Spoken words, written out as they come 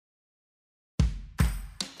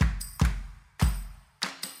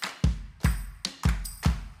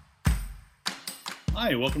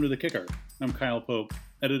Hi, welcome to The Kicker. I'm Kyle Pope,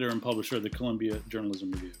 editor and publisher of the Columbia Journalism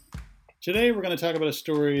Review. Today we're going to talk about a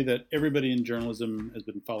story that everybody in journalism has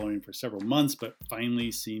been following for several months, but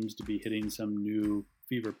finally seems to be hitting some new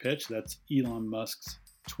fever pitch. That's Elon Musk's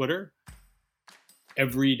Twitter.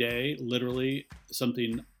 Every day, literally,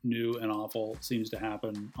 something new and awful seems to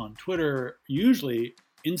happen on Twitter, usually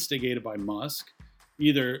instigated by Musk,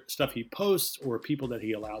 either stuff he posts or people that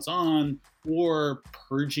he allows on, or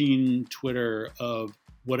purging Twitter of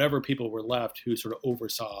whatever people were left who sort of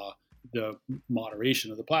oversaw the moderation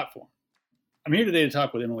of the platform. I'm here today to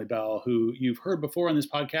talk with Emily Bell, who you've heard before on this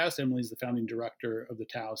podcast. Emily's the founding director of the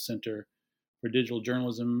Tao Center for Digital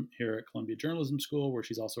Journalism here at Columbia Journalism School, where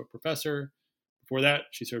she's also a professor. Before that,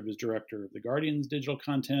 she served as director of The Guardian's digital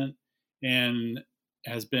content and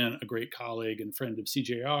has been a great colleague and friend of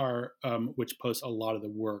CJR, which posts a lot of the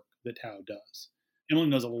work that Tao does. Emily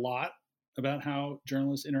knows a lot about how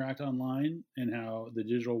journalists interact online and how the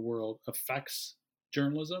digital world affects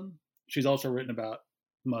journalism. She's also written about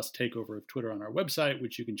Musk's takeover of Twitter on our website,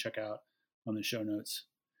 which you can check out on the show notes.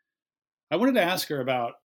 I wanted to ask her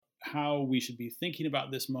about how we should be thinking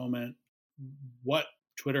about this moment, what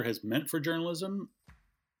Twitter has meant for journalism,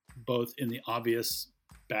 both in the obvious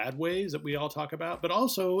bad ways that we all talk about, but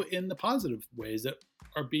also in the positive ways that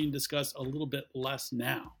are being discussed a little bit less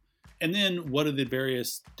now. And then what are the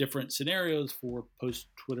various different scenarios for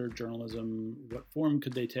post-Twitter journalism? What form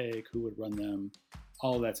could they take? Who would run them?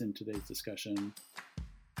 All of that's in today's discussion.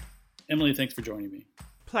 Emily, thanks for joining me.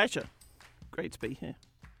 Pleasure. Great to be here.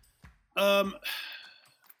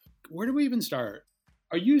 Where do we even start?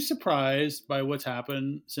 Are you surprised by what's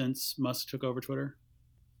happened since Musk took over Twitter?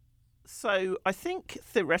 So I think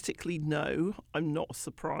theoretically, no, I'm not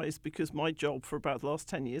surprised because my job for about the last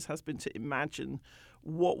 10 years has been to imagine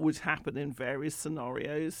what would happen in various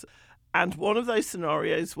scenarios. And one of those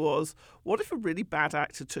scenarios was, what if a really bad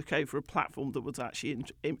actor took over a platform that was actually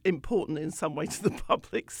important in some way to the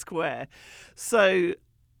public square? So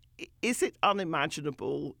is it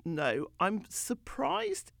unimaginable? No. I'm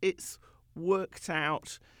surprised it's worked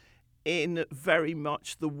out in very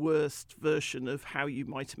much the worst version of how you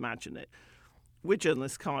might imagine it. We're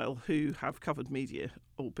journalists, Kyle, who have covered media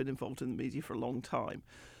or been involved in the media for a long time.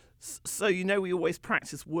 So, we always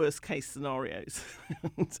practice worst case scenarios.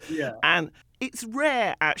 Yeah. And it's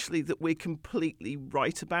rare, actually, that we're completely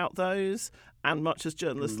right about those. And much as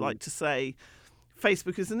journalists like to say,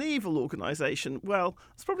 Facebook is an evil organisation, well,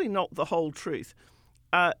 it's probably not the whole truth.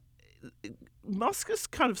 Musk has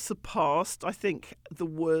kind of surpassed, I think, the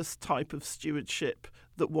worst type of stewardship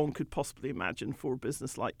that one could possibly imagine for a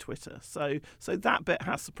business like Twitter. So that bit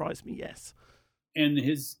has surprised me, yes. And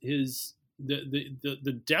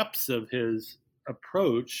the depths of his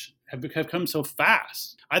approach have come so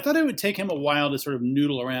fast. I thought it would take him a while to sort of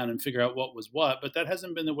noodle around and figure out what was what, but that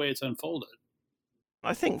hasn't been the way it's unfolded.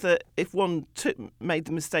 I think that if one made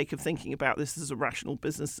the mistake of thinking about this as a rational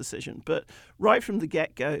business decision, but right from the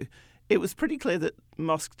get-go, it was pretty clear that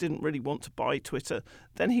Musk didn't really want to buy Twitter.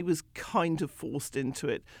 Then he was kind of forced into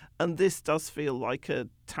it. And this does feel like a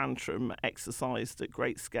tantrum exercised at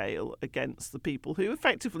great scale against the people who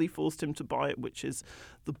effectively forced him to buy it, which is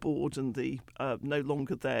the board and the no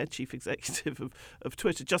longer there chief executive of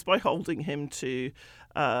Twitter, just by holding him to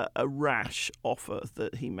a rash offer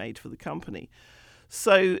that he made for the company.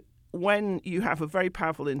 So when you have a very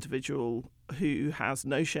powerful individual who has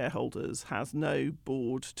no shareholders, has no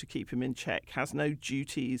board to keep him in check, has no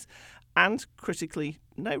duties, and critically,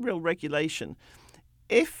 no real regulation,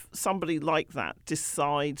 if somebody like that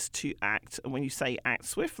decides to act, and when you say act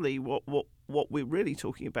swiftly, what we're really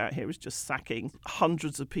talking about here is just sacking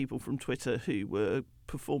hundreds of people from Twitter who were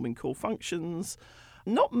performing core functions.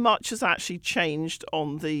 Not much has actually changed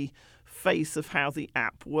on the face of how the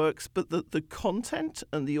app works, but the content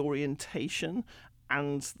and the orientation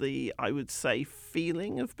and the, I would say,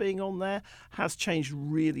 feeling of being on there has changed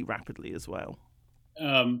really rapidly as well.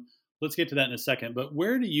 Let's get to that in a second. But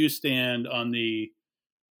where do you stand on the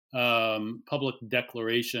public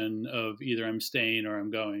declaration of either I'm staying or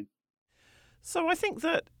I'm going? So I think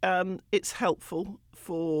that it's helpful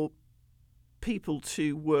for people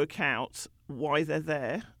to work out why they're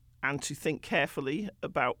there and to think carefully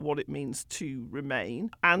about what it means to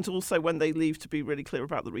remain. And also when they leave, to be really clear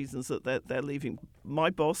about the reasons that they're leaving.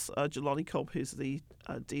 My boss, Jelani Cobb, who's the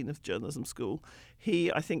Dean of Journalism School,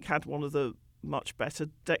 he, I think, had one of the much better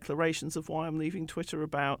declarations of why I'm leaving Twitter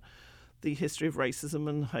about the history of racism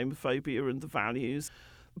and homophobia and the values.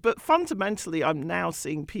 But fundamentally, I'm now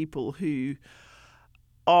seeing people who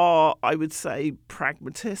are, I would say,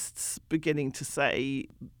 pragmatists beginning to say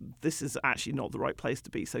this is actually not the right place to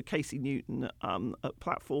be. So Casey Newton at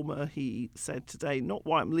Platformer, he said today, not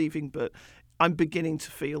why I'm leaving, but I'm beginning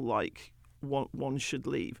to feel like one should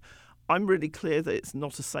leave. I'm really clear that it's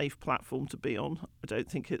not a safe platform to be on. I don't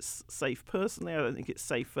think it's safe personally. I don't think it's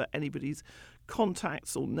safe for anybody's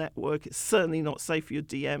contacts or network. It's certainly not safe for your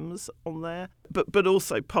DMs on there. But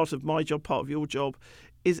also part of my job, part of your job,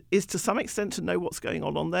 is to some extent to know what's going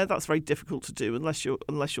on there. That's very difficult to do unless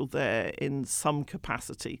you're there in some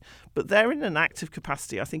capacity. But there in an active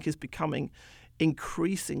capacity, I think, is becoming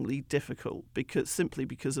increasingly difficult because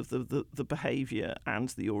of the behaviour and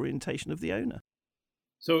the orientation of the owner.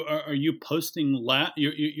 So are you posting less?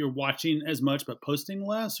 You're watching as much but posting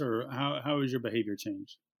less, or how has your behavior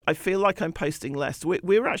changed? I feel like I'm posting less.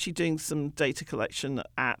 We're actually doing some data collection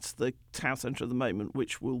at the town centre at the moment,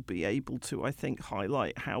 which will be able to, I think,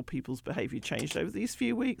 highlight how people's behaviour changed over these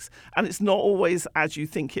few weeks. And it's not always as you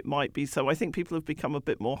think it might be. So I think people have become a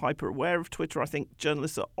bit more hyper aware of Twitter. I think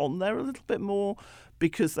journalists are on there a little bit more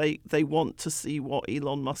because they want to see what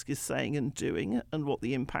Elon Musk is saying and doing and what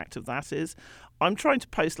the impact of that is. I'm trying to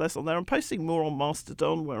post less on there. I'm posting more on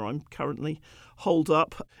Mastodon, where I'm currently holed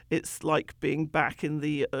up. It's like being back in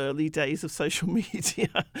the early days of social media,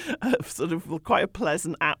 sort of quite a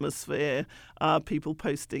pleasant atmosphere, people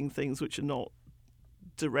posting things which are not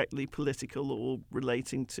directly political or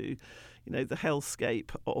relating to, the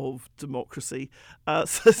hellscape of democracy. And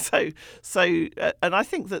I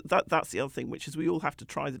think that's the other thing, which is we all have to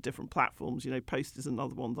try the different platforms. Post is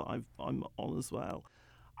another one that I'm on as well.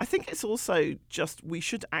 I think it's also just we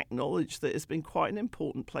should acknowledge that it's been quite an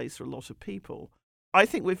important place for a lot of people. I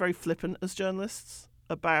think we're very flippant as journalists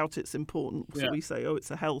about its importance. Yeah. So we say, it's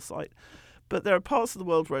a hell site. But there are parts of the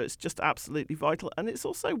world where it's just absolutely vital. And it's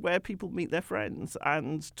also where people meet their friends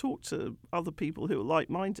and talk to other people who are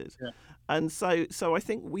like-minded. Yeah. And so I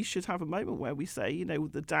think we should have a moment where we say,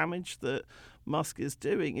 the damage that Musk is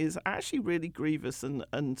doing is actually really grievous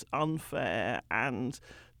and unfair and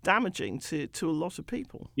damaging to a lot of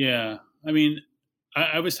people. Yeah. I mean,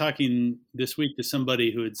 I was talking this week to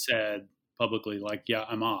somebody who had said publicly, like, yeah,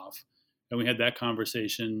 I'm off. And we had that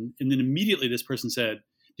conversation. And then immediately this person said,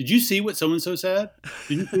 did you see what so-and-so said?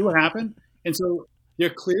 Did you see what happened? And so they're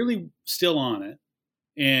clearly still on it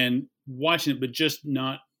and watching it, but just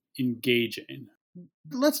not engaging.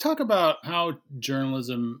 Let's talk about how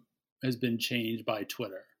journalism has been changed by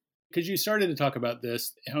Twitter. Because you started to talk about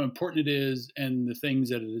this, how important it is and the things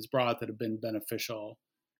that it has brought that have been beneficial.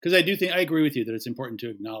 Because I agree with you that it's important to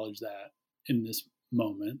acknowledge that in this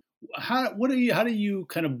moment. How do you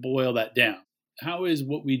kind of boil that down? How is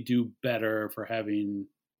what we do better for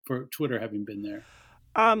Twitter having been there?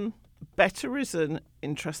 Better is an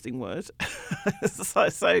interesting word. so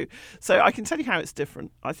I can tell you how it's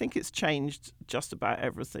different. I think it's changed just about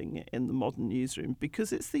everything in the modern newsroom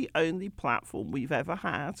because it's the only platform we've ever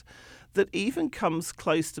had that even comes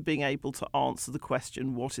close to being able to answer the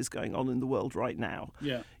question, what is going on in the world right now?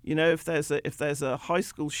 Yeah. If there's a high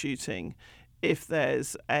school shooting, if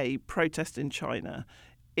there's a protest in China,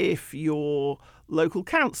 if your local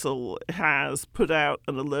council has put out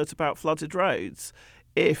an alert about flooded roads,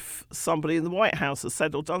 if somebody in the White House has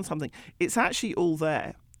said or done something, it's actually all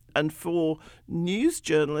there. And for news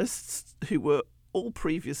journalists who were all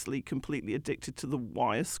previously completely addicted to the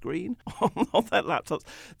wire screen on their laptops,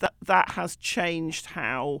 that has changed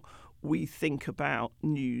how we think about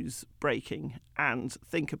news breaking and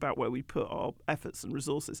think about where we put our efforts and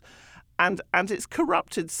resources. And it's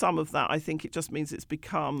corrupted some of that. I think it just means it's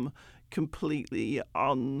become completely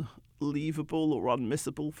unbelievable or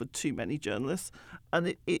unmissable for too many journalists.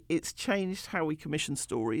 And it's changed how we commission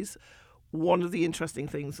stories. One of the interesting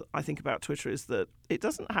things I think about Twitter is that it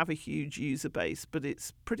doesn't have a huge user base, but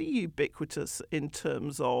it's pretty ubiquitous in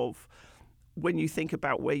terms of when you think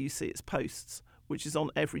about where you see its posts, which is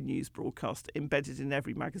on every news broadcast, embedded in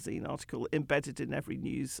every magazine article, embedded in every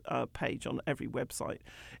news page on every website.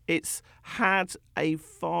 It's had a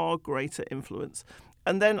far greater influence.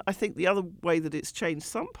 And then I think the other way that it's changed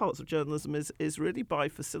some parts of journalism is really by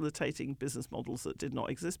facilitating business models that did not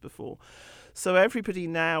exist before. So everybody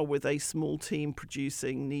now with a small team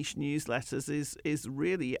producing niche newsletters is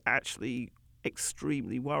really actually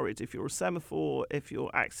extremely worried. If you're a Semaphore, if you're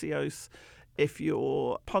Axios, if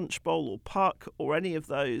you're Punchbowl or Puck or any of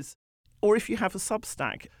those, or if you have a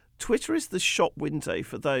Substack, Twitter is the shop window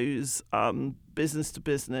for those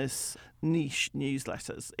business-to-business niche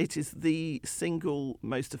newsletters. It is the single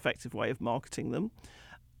most effective way of marketing them.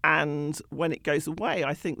 And when it goes away,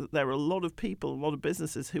 I think that there are a lot of people, a lot of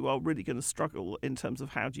businesses who are really going to struggle in terms of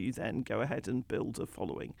how do you then go ahead and build a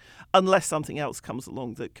following, unless something else comes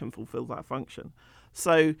along that can fulfill that function.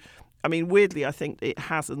 So, I mean, weirdly, I think it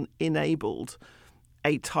hasn't enabled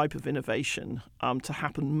a type of innovation to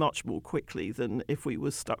happen much more quickly than if we were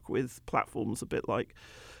stuck with platforms a bit like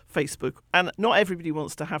Facebook. And not everybody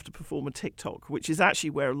wants to have to perform a TikTok, which is actually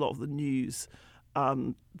where a lot of the news,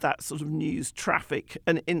 that sort of news traffic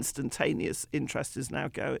and instantaneous interest is now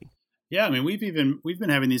going. Yeah, I mean, we've been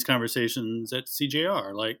having these conversations at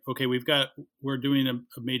CJR. Like, okay, we're doing a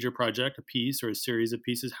major project, a piece or a series of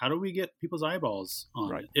pieces. How do we get people's eyeballs on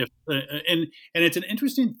Right. it? And it's an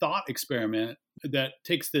interesting thought experiment that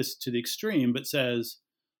takes this to the extreme, but says,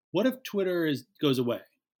 what if Twitter goes away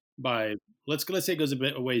by let's say it goes a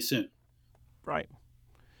bit away soon? Right.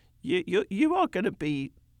 You are going to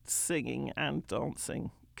be singing and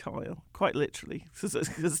dancing, Kyle, quite literally,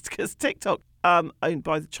 because TikTok, owned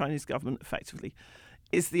by the Chinese government effectively,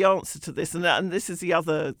 is the answer to this. And this is the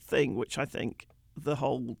other thing which I think the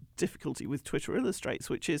whole difficulty with Twitter illustrates,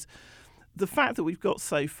 which is the fact that we've got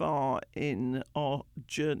so far in our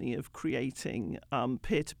journey of creating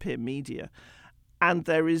peer-to-peer media, and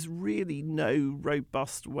there is really no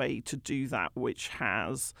robust way to do that which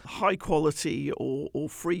has high quality or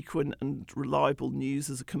frequent and reliable news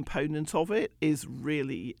as a component of it is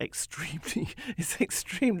really extremely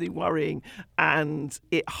worrying, and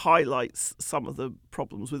it highlights some of the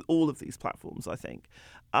problems with all of these platforms, I think.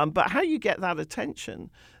 But how you get that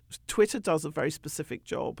attention, Twitter does a very specific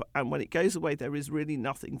job, and when it goes away, there is really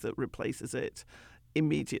nothing that replaces it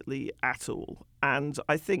immediately at all. And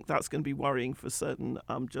I think that's going to be worrying for certain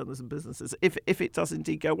journalism businesses if it does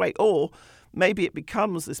indeed go away. Or maybe it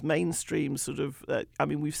becomes this mainstream sort of,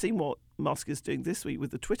 we've seen what Musk is doing this week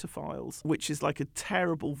with the Twitter files, which is like a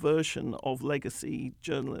terrible version of legacy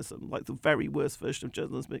journalism, like the very worst version of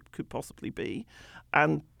journalism it could possibly be,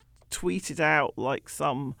 and tweeted out like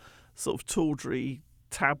some sort of tawdry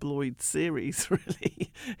tabloid series,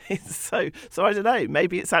 really. So I don't know,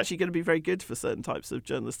 maybe it's actually going to be very good for certain types of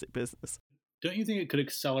journalistic business. Don't you think it could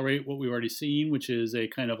accelerate what we've already seen, which is a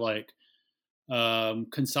kind of like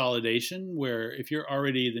consolidation, where if you're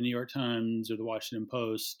already the New York Times or the Washington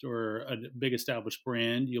Post or a big established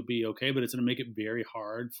brand, you'll be okay, but it's going to make it very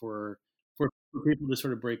hard for people to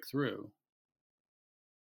sort of break through?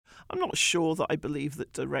 I'm not sure that I believe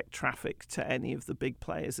that direct traffic to any of the big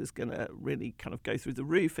players is going to really kind of go through the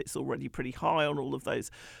roof. It's already pretty high on all of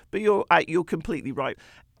those. But you're completely right.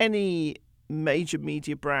 Any major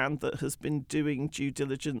media brand that has been doing due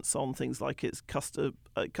diligence on things like its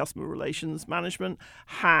customer relations management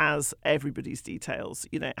has everybody's details.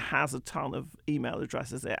 It has a ton of email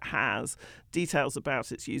addresses. It has details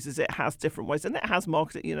about its users. It has different ways, and it has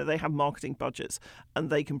marketing. They have marketing budgets, and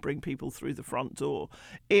they can bring people through the front door.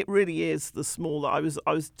 It really is the smaller. I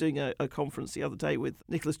was doing a conference the other day with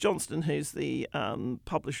Nicholas Johnston, who's the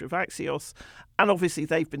publisher of Axios, and obviously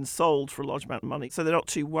they've been sold for a large amount of money, so they're not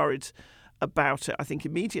too worried about it, I think,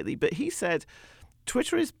 immediately. But he said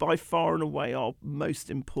Twitter is by far and away our most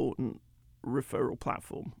important referral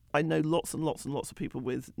platform. I know lots and lots and lots of people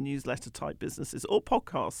with newsletter type businesses or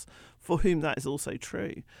podcasts for whom that is also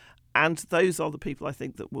true. And those are the people I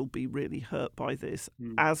think that will be really hurt by this,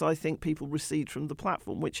 as I think people recede from the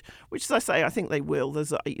platform, which as I say, I think they will.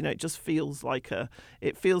 It just feels like an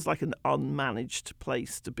unmanaged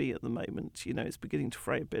place to be at the moment. It's beginning to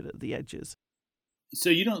fray a bit at the edges. So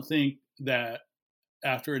you don't think that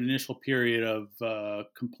after an initial period of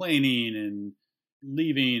complaining and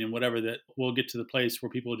leaving and whatever, that we'll get to the place where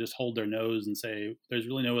people just hold their nose and say, there's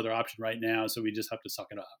really no other option right now, so we just have to suck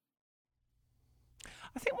it up?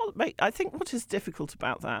 I think what is difficult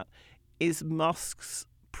about that is Musk's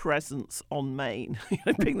presence on main,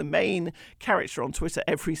 being the main character on Twitter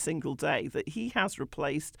every single day, that he has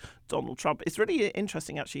replaced Donald Trump. It's really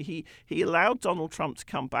interesting, actually. He allowed Donald Trump to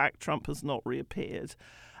come back. Trump has not reappeared.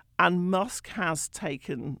 And Musk has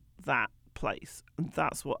taken that place, and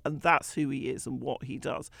that's who he is and what he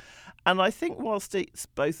does. And I think whilst it's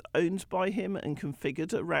both owned by him and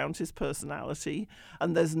configured around his personality,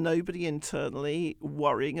 and there's nobody internally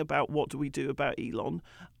worrying about what do we do about Elon,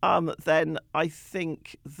 then I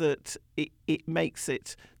think that it makes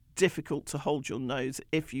it difficult to hold your nose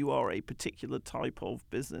if you are a particular type of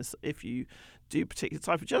business, if you do a particular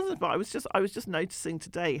type of journalism. But I was just noticing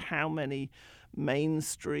today how many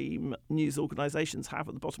mainstream news organisations have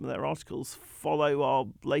at the bottom of their articles follow our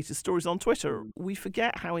latest stories on Twitter. We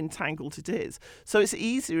forget how entangled it is. So it's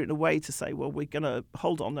easier in a way to say, well, we're going to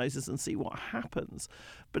hold our noses and see what happens.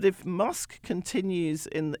 But if Musk continues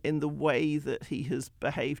in the way that he has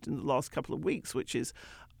behaved in the last couple of weeks, which is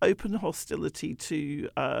open hostility to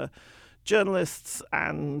journalists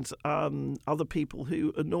and other people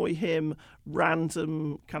who annoy him,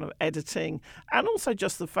 random kind of editing, and also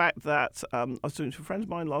just the fact that I was talking to a friend of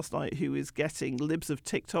mine last night who is getting libs of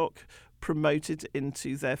TikTok promoted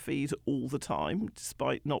into their feed all the time,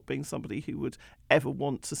 despite not being somebody who would ever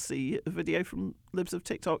want to see a video from libs of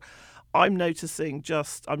TikTok. I'm noticing,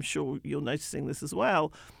 I'm sure you're noticing this as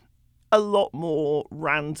well, a lot more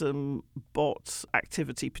random bot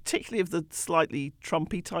activity, particularly of the slightly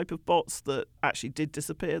Trumpy type of bots that actually did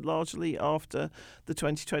disappear largely after the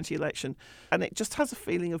 2020 election. And it just has a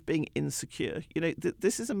feeling of being insecure.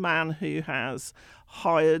 This is a man who has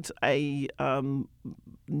hired a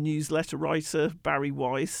newsletter writer, Barry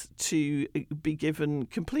Weiss, to be given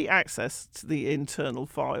complete access to the internal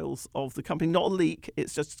files of the company. Not a leak,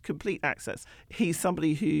 it's just complete access. He's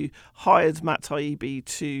somebody who hired Matt Taibbi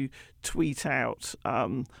to tweet out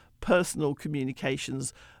personal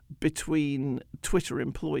communications between Twitter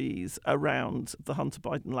employees around the Hunter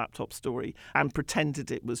Biden laptop story and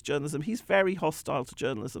pretended it was journalism. He's very hostile to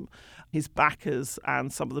journalism. His backers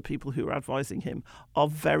and some of the people who are advising him are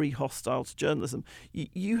very hostile to journalism.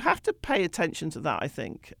 You have to pay attention to that, I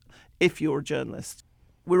think, if you're a journalist.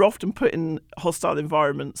 We're often put in hostile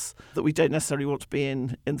environments that we don't necessarily want to be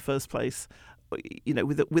in the first place,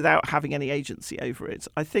 without having any agency over it.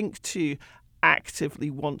 I think to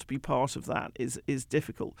actively want to be part of that is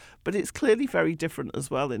difficult. But it's clearly very different as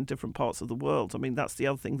well in different parts of the world. I mean, that's the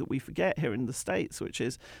other thing that we forget here in the States, which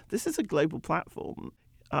is this is a global platform.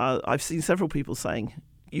 I've seen several people saying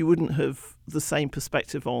you wouldn't have the same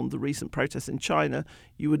perspective on the recent protests in China.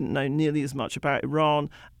 You wouldn't know nearly as much about Iran.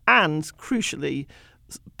 And crucially,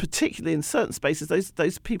 particularly in certain spaces,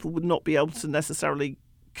 those people would not be able to necessarily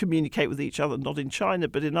communicate with each other, not in China,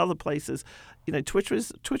 but in other places. Twitter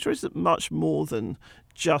is much more than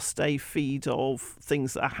just a feed of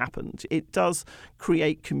things that happened. It does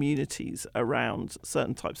create communities around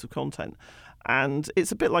certain types of content. And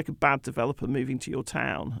it's a bit like a bad developer moving to your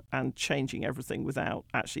town and changing everything without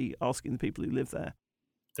actually asking the people who live there.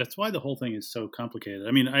 That's why the whole thing is so complicated.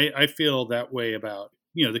 I mean, I feel that way about,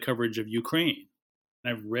 the coverage of Ukraine.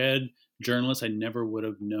 I've read journalists I never would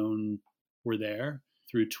have known were there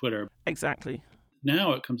through Twitter. Exactly.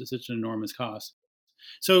 Now it comes at such an enormous cost.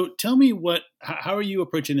 So tell me how are you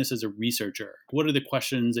approaching this as a researcher? What are the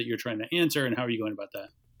questions that you're trying to answer and how are you going about that?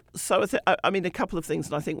 So, a couple of things,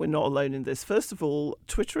 and I think we're not alone in this. First of all,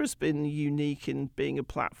 Twitter has been unique in being a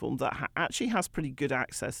platform that actually has pretty good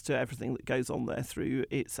access to everything that goes on there through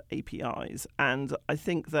its APIs. And I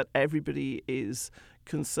think that everybody is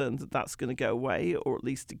concerned that that's going to go away or at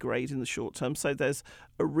least degrade in the short term. So there's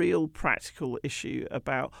a real practical issue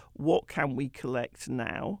about what can we collect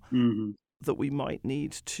now that we might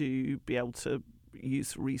need to be able to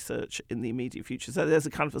use research in the immediate future. So there's a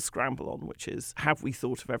kind of a scramble on, which is, have we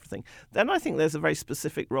thought of everything? Then I think there's a very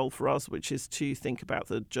specific role for us, which is to think about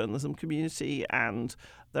the journalism community. And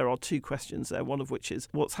there are two questions there, one of which is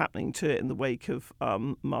what's happening to it in the wake of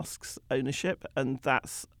Musk's ownership. And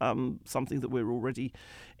that's something that we're already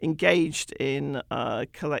engaged in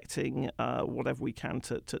collecting whatever we can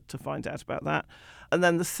to find out about that. And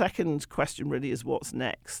then the second question really is what's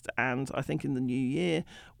next. And I think in the new year,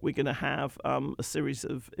 we're going to have a series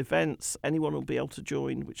of events. Anyone will be able to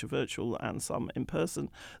join, which are virtual and some in person,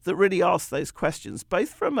 that really ask those questions,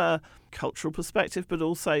 both from a cultural perspective, but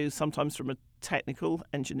also sometimes from a technical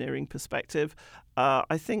engineering perspective.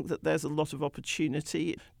 I think that there's a lot of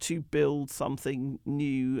opportunity to build something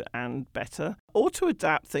new and better, or to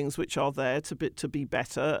adapt things which are there to be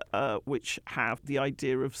better, which have the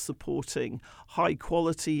idea of supporting high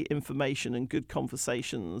quality information and good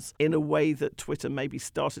conversations in a way that Twitter maybe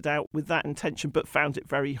started out with that intention, but found it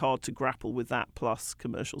very hard to grapple with that plus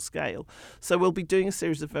commercial scale. So we'll be doing a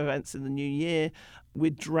series of events in the new year.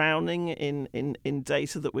 We're drowning in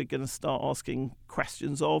data that we're going to start asking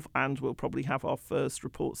questions of, and we'll probably have our first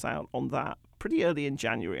reports out on that pretty early in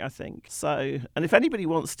January, I think. So, and if anybody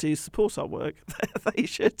wants to support our work, they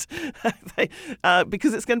should,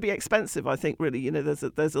 because it's going to be expensive. I think really, there's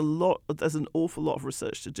an awful lot of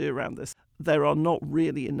research to do around this. There are not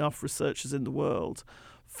really enough researchers in the world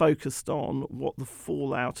focused on what the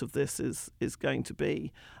fallout of this is going to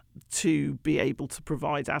be, to be able to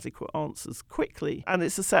provide adequate answers quickly. And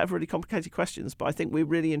it's a set of really complicated questions, but I think we're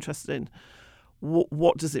really interested in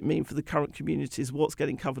what does it mean for the current communities, what's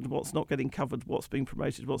getting covered, what's not getting covered, what's being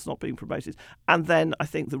promoted, what's not being promoted. And then I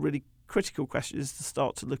think the really critical question is to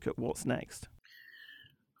start to look at what's next.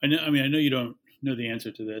 I know you don't know the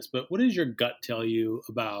answer to this, but what does your gut tell you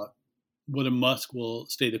about whether Musk will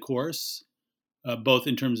stay the course, both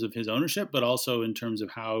in terms of his ownership, but also in terms of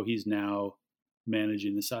how he's now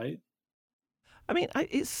managing the site? I mean,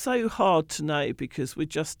 it's so hard to know because we're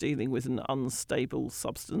just dealing with an unstable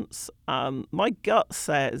substance. My gut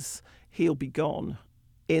says he'll be gone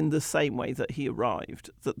in the same way that he arrived,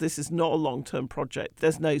 that this is not a long-term project.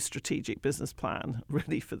 There's no strategic business plan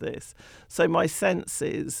really for this. So my sense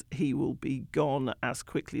is he will be gone as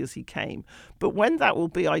quickly as he came. But when that will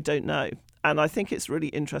be, I don't know. And I think it's really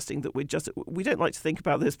interesting that we don't like to think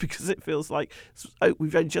about this because it feels like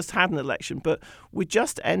we've only just had an election, but we're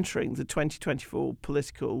just entering the 2024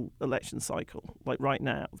 political election cycle, like right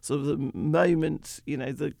now. So the moment,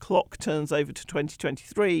 the clock turns over to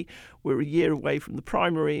 2023, we're a year away from the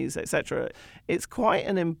primaries, etc. It's quite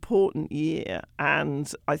an important year.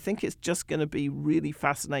 And I think it's just going to be really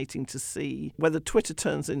fascinating to see whether Twitter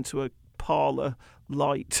turns into a parlor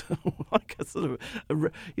light, like a sort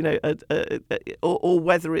of, or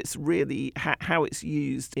whether it's really how it's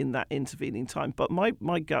used in that intervening time. But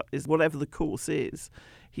my gut is whatever the course is,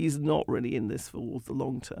 he's not really in this for the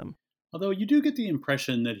long term. Although you do get the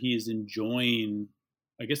impression that he's enjoying,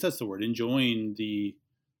 I guess that's the word, enjoying the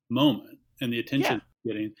moment and the attention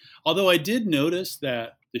he's getting. Although I did notice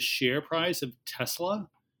that the share price of Tesla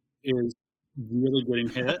is really getting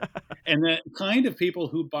hit. And that kind of people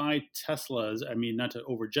who buy Teslas, I mean, not to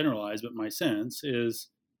overgeneralize, but my sense is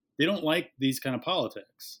they don't like these kind of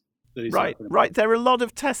politics. Right. There are a lot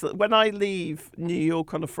of Tesla. When I leave New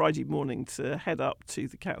York on a Friday morning to head up to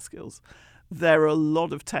the Catskills, there are a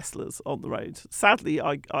lot of Teslas on the road. Sadly,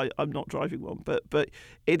 I'm not driving one, but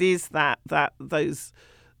it is that those,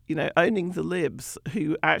 owning the libs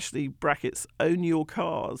who actually brackets own your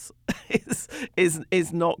cars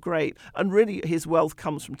is not great. And really his wealth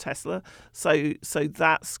comes from Tesla. So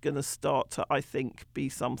that's going to start to, I think, be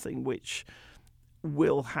something which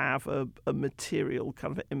will have a material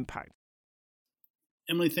kind of impact.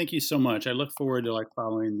 Emily, thank you so much. I look forward to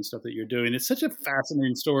following the stuff that you're doing. It's such a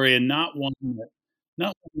fascinating story and not one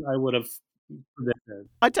that I would have predicted.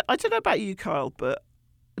 I don't know about you, Kyle, but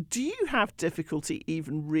do you have difficulty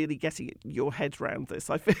even really getting your head around this?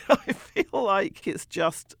 I feel like it's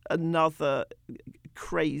just another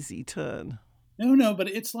crazy turn. No, but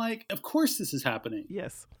it's like, of course this is happening.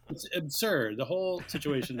 Yes. It's absurd. The whole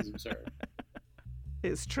situation is absurd.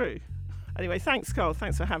 It's true. Anyway, thanks, Carl.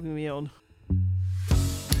 Thanks for having me on.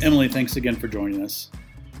 Emily, thanks again for joining us.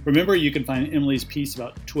 Remember, you can find Emily's piece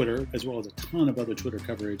about Twitter, as well as a ton of other Twitter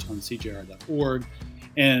coverage on CJR.org.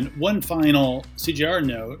 And one final CJR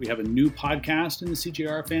note, we have a new podcast in the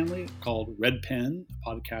CJR family called Red Pen, a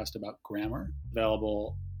podcast about grammar,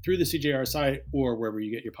 available through the CJR site or wherever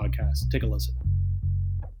you get your podcasts. Take a listen.